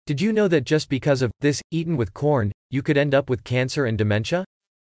Did you know that just because of this, eaten with corn, you could end up with cancer and dementia?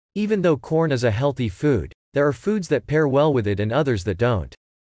 Even though corn is a healthy food, there are foods that pair well with it and others that don't.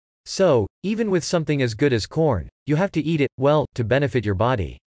 So, even with something as good as corn, you have to eat it, well, to benefit your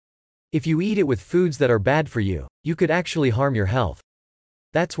body. If you eat it with foods that are bad for you, you could actually harm your health.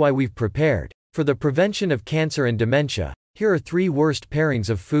 That's why we've prepared, for the prevention of cancer and dementia, here are 3 worst pairings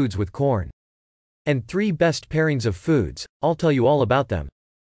of foods with corn. And 3 best pairings of foods, I'll tell you all about them.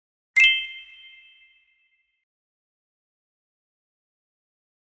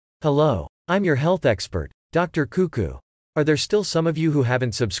 Hello, I'm your health expert, Dr. Coucou. Are there still some of you who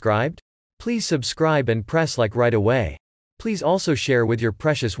haven't subscribed? Please subscribe and press like right away. Please also share with your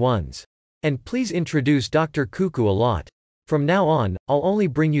precious ones. And please introduce Dr. Coucou a lot. From now on, I'll only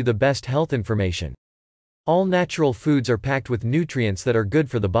bring you the best health information. All natural foods are packed with nutrients that are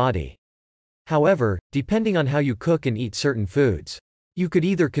good for the body. However, depending on how you cook and eat certain foods, you could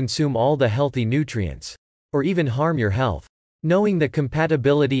either consume all the healthy nutrients, or even harm your health. Knowing the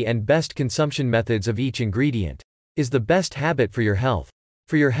compatibility and best consumption methods of each ingredient is the best habit for your health.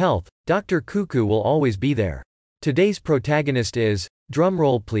 For your health, Dr. Coucou will always be there. Today's protagonist is,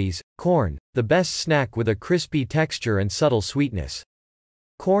 drumroll please, corn, the best snack with a crispy texture and subtle sweetness.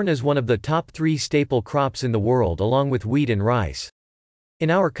 Corn is one of the top 3 staple crops in the world along with wheat and rice.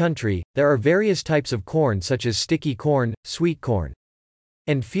 In our country, there are various types of corn such as sticky corn, sweet corn,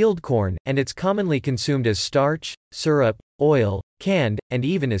 and field corn, and it's commonly consumed as starch, syrup, oil, canned, and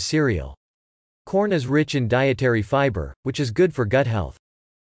even as cereal. Corn is rich in dietary fiber, which is good for gut health.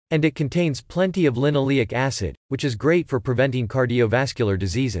 And it contains plenty of linoleic acid, which is great for preventing cardiovascular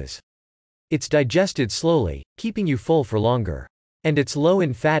diseases. It's digested slowly, keeping you full for longer. And it's low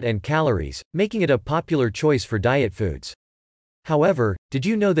in fat and calories, making it a popular choice for diet foods. However, did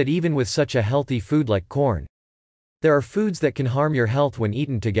you know that even with such a healthy food like corn, there are foods that can harm your health when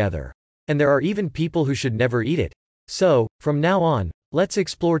eaten together? And there are even people who should never eat it. So, from now on, let's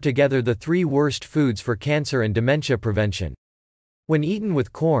explore together the 3 worst foods for cancer and dementia prevention when eaten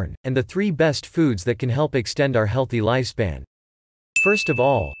with corn, and the 3 best foods that can help extend our healthy lifespan. First of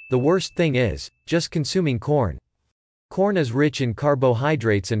all, the worst thing is just consuming corn. Corn is rich in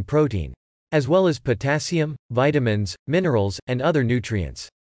carbohydrates and protein, as well as potassium, vitamins, minerals, and other nutrients,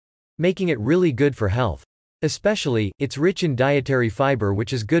 making it really good for health. Especially, it's rich in dietary fiber,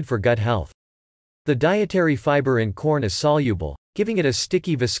 which is good for gut health. The dietary fiber in corn is soluble, giving it a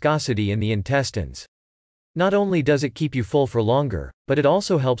sticky viscosity in the intestines. Not only does it keep you full for longer, but it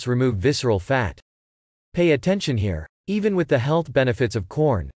also helps remove visceral fat. Pay attention here. Even with the health benefits of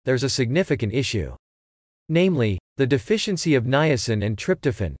corn, there's a significant issue. Namely, the deficiency of niacin and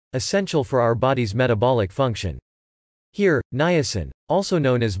tryptophan, essential for our body's metabolic function. Here, niacin, also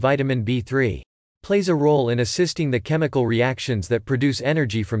known as vitamin B3, plays a role in assisting the chemical reactions that produce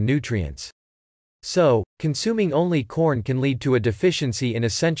energy from nutrients. So, consuming only corn can lead to a deficiency in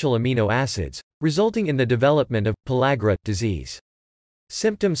essential amino acids, resulting in the development of pellagra disease.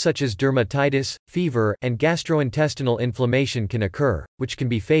 Symptoms such as dermatitis, fever, and gastrointestinal inflammation can occur, which can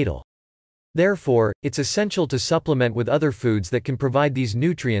be fatal. Therefore, it's essential to supplement with other foods that can provide these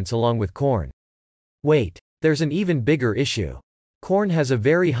nutrients along with corn. Wait, there's an even bigger issue. Corn has a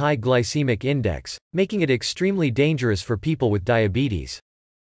very high glycemic index, making it extremely dangerous for people with diabetes.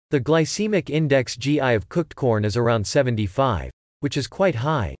 The glycemic index (GI) of cooked corn is around 75, which is quite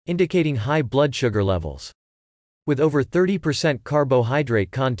high, indicating high blood sugar levels. With over 30%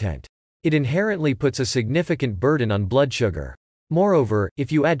 carbohydrate content, it inherently puts a significant burden on blood sugar. Moreover, if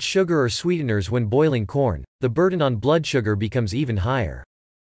you add sugar or sweeteners when boiling corn, the burden on blood sugar becomes even higher.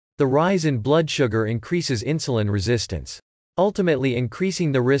 The rise in blood sugar increases insulin resistance, ultimately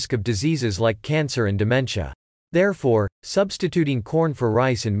increasing the risk of diseases like cancer and dementia. Therefore, substituting corn for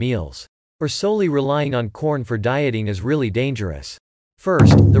rice in meals, or solely relying on corn for dieting is really dangerous.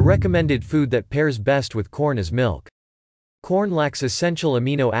 First, the recommended food that pairs best with corn is milk. Corn lacks essential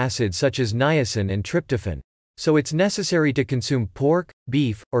amino acids such as niacin and tryptophan, so it's necessary to consume pork,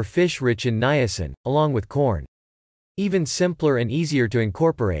 beef, or fish rich in niacin, along with corn. Even simpler and easier to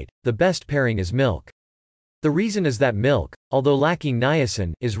incorporate, the best pairing is milk. The reason is that milk, although lacking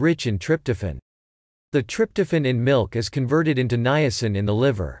niacin, is rich in tryptophan. The tryptophan in milk is converted into niacin in the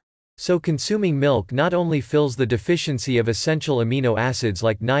liver. So consuming milk not only fills the deficiency of essential amino acids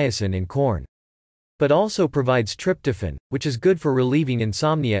like niacin in corn, but also provides tryptophan, which is good for relieving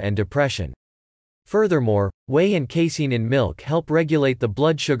insomnia and depression. Furthermore, whey and casein in milk help regulate the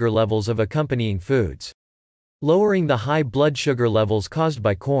blood sugar levels of accompanying foods, lowering the high blood sugar levels caused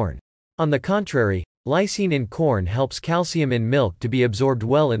by corn. On the contrary, lysine in corn helps calcium in milk to be absorbed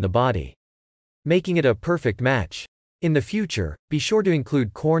well in the body, making it a perfect match. In the future, be sure to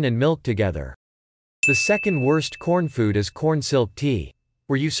include corn and milk together. The second worst corn food is corn silk tea.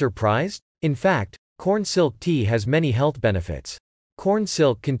 Were you surprised? In fact, corn silk tea has many health benefits. Corn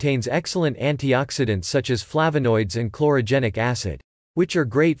silk contains excellent antioxidants such as flavonoids and chlorogenic acid, which are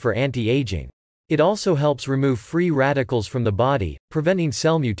great for anti-aging. It also helps remove free radicals from the body, preventing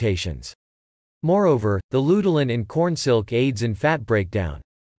cell mutations. Moreover, the luteolin in corn silk aids in fat breakdown,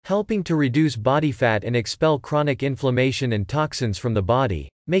 helping to reduce body fat and expel chronic inflammation and toxins from the body,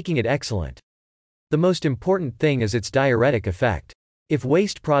 making it excellent. The most important thing is its diuretic effect. If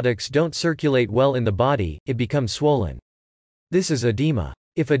waste products don't circulate well in the body, it becomes swollen. This is edema.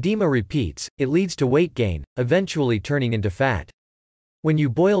 If edema repeats, it leads to weight gain, eventually turning into fat. When you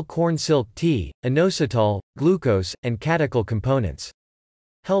boil corn silk tea, inositol, glucose, and catechol components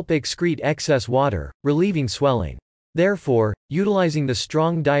help excrete excess water, relieving swelling. Therefore, utilizing the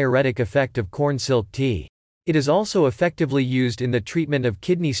strong diuretic effect of corn silk tea. It is also effectively used in the treatment of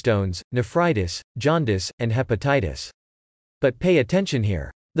kidney stones, nephritis, jaundice, and hepatitis. But pay attention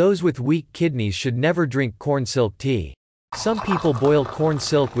here. Those with weak kidneys should never drink corn silk tea. Some people boil corn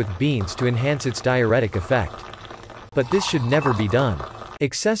silk with beans to enhance its diuretic effect. But this should never be done.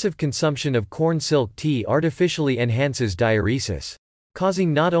 Excessive consumption of corn silk tea artificially enhances diuresis,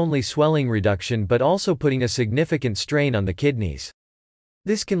 causing not only swelling reduction but also putting a significant strain on the kidneys.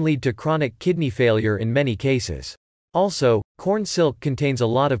 This can lead to chronic kidney failure in many cases. Also, corn silk contains a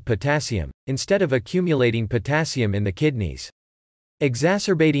lot of potassium, instead of accumulating potassium in the kidneys,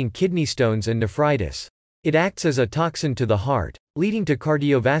 exacerbating kidney stones and nephritis. It acts as a toxin to the heart, leading to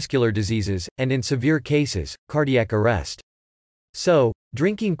cardiovascular diseases, and in severe cases, cardiac arrest. So,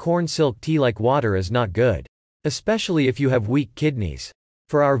 drinking corn silk tea like water is not good, especially if you have weak kidneys.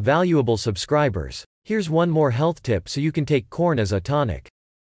 For our valuable subscribers, here's one more health tip so you can take corn as a tonic.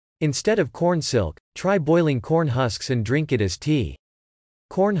 Instead of corn silk, try boiling corn husks and drink it as tea.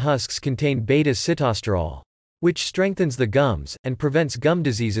 Corn husks contain beta-sitosterol, which strengthens the gums and prevents gum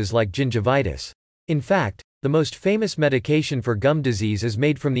diseases like gingivitis. In fact, the most famous medication for gum disease is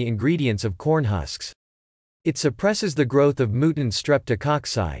made from the ingredients of corn husks. It suppresses the growth of mutant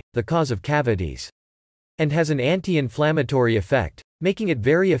streptococci, the cause of cavities, and has an anti-inflammatory effect, making it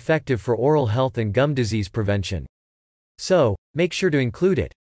very effective for oral health and gum disease prevention. So, make sure to include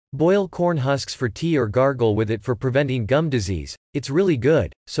it. Boil corn husks for tea or gargle with it for preventing gum disease. It's really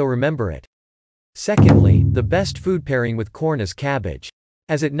good, so remember it. Secondly, the best food pairing with corn is cabbage,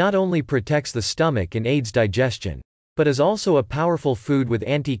 as it not only protects the stomach and aids digestion, but is also a powerful food with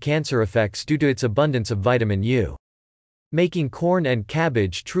anti-cancer effects due to its abundance of vitamin U, making corn and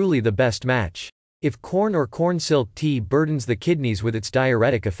cabbage truly the best match. If corn or corn silk tea burdens the kidneys with its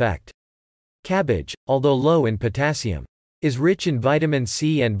diuretic effect, cabbage, although low in potassium, is rich in vitamin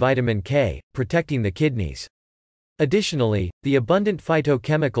C and vitamin K, protecting the kidneys. Additionally, the abundant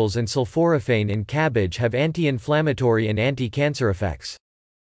phytochemicals and sulforaphane in cabbage have anti-inflammatory and anti-cancer effects,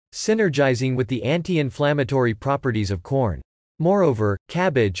 synergizing with the anti-inflammatory properties of corn. Moreover,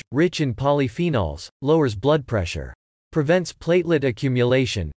 cabbage, rich in polyphenols, lowers blood pressure, prevents platelet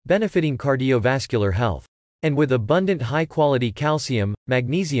accumulation, benefiting cardiovascular health, and with abundant high-quality calcium,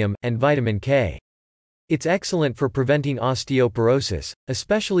 magnesium, and vitamin K. It's excellent for preventing osteoporosis,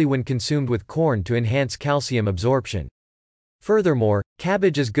 especially when consumed with corn to enhance calcium absorption. Furthermore,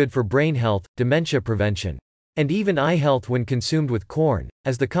 cabbage is good for brain health, dementia prevention, and even eye health when consumed with corn,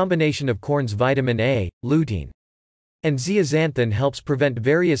 as the combination of corn's vitamin A, lutein, and zeaxanthin helps prevent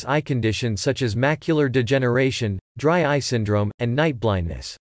various eye conditions such as macular degeneration, dry eye syndrome, and night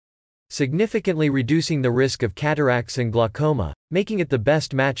blindness, significantly reducing the risk of cataracts and glaucoma, making it the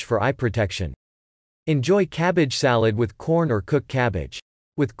best match for eye protection. Enjoy cabbage salad with corn or cooked cabbage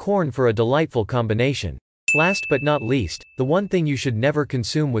with corn for a delightful combination. Last but not least, the one thing you should never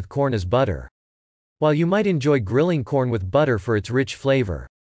consume with corn is butter. While you might enjoy grilling corn with butter for its rich flavor,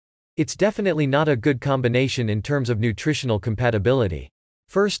 it's definitely not a good combination in terms of nutritional compatibility.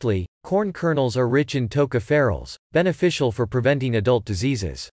 Firstly, corn kernels are rich in tocopherols, beneficial for preventing adult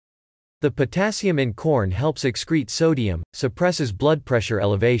diseases. The potassium in corn helps excrete sodium, suppresses blood pressure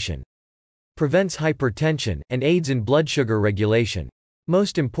elevation, prevents hypertension, and aids in blood sugar regulation.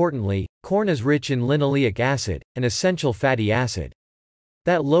 Most importantly, corn is rich in linoleic acid, an essential fatty acid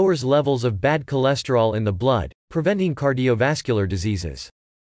that lowers levels of bad cholesterol in the blood, preventing cardiovascular diseases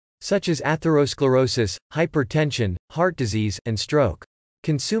such as atherosclerosis, hypertension, heart disease, and stroke.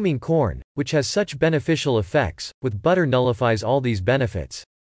 Consuming corn, which has such beneficial effects, with butter nullifies all these benefits.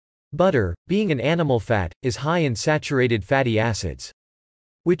 Butter, being an animal fat, is high in saturated fatty acids,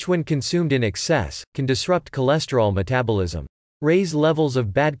 which when consumed in excess, can disrupt cholesterol metabolism. raise levels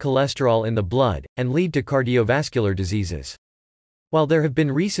of bad cholesterol in the blood, and lead to cardiovascular diseases. While there have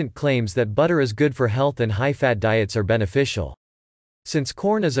been recent claims that butter is good for health and high-fat diets are beneficial. Since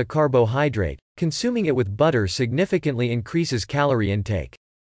corn is a carbohydrate, consuming it with butter significantly increases calorie intake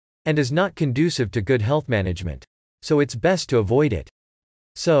and is not conducive to good health management. So it's best to avoid it.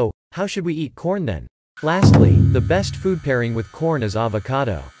 So, how should we eat corn then? Lastly, the best food pairing with corn is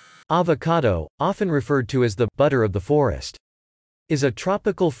avocado. Avocado, often referred to as the butter of the forest, is a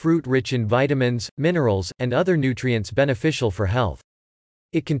tropical fruit rich in vitamins, minerals, and other nutrients beneficial for health.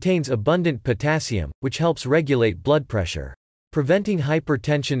 It contains abundant potassium, which helps regulate blood pressure, preventing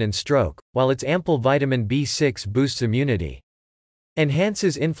hypertension and stroke, while its ample vitamin B6 boosts immunity,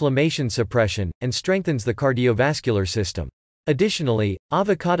 enhances inflammation suppression, and strengthens the cardiovascular system. Additionally,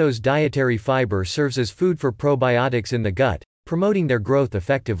 avocado's dietary fiber serves as food for probiotics in the gut, promoting their growth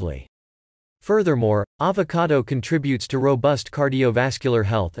effectively. Furthermore, avocado contributes to robust cardiovascular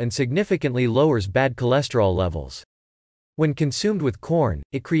health and significantly lowers bad cholesterol levels. When consumed with corn,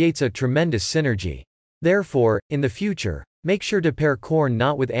 it creates a tremendous synergy. Therefore, in the future, make sure to pair corn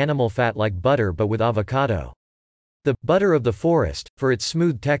not with animal fat like butter but with avocado. The butter of the forest, for its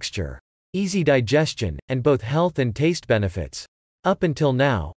smooth texture, easy digestion, and both health and taste benefits. Up until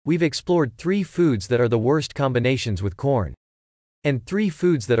now, we've explored 3 foods that are the worst combinations with corn, and 3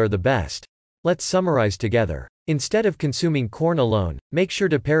 foods that are the best. Let's summarize together. Instead of consuming corn alone, make sure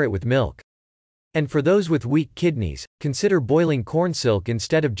to pair it with milk. And for those with weak kidneys, consider boiling corn silk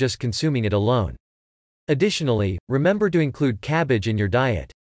instead of just consuming it alone. Additionally, remember to include cabbage in your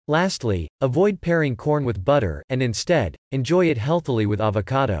diet. Lastly, avoid pairing corn with butter and instead, enjoy it healthily with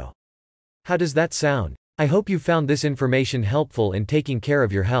avocado. How does that sound? I hope you found this information helpful in taking care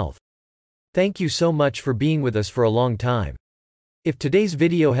of your health. Thank you so much for being with us for a long time. If today's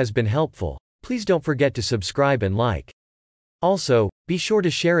video has been helpful, please don't forget to subscribe and like. Also, be sure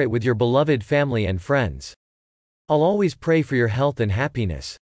to share it with your beloved family and friends. I'll always pray for your health and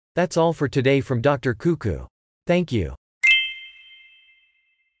happiness. That's all for today from Dr. Coucou. Thank you.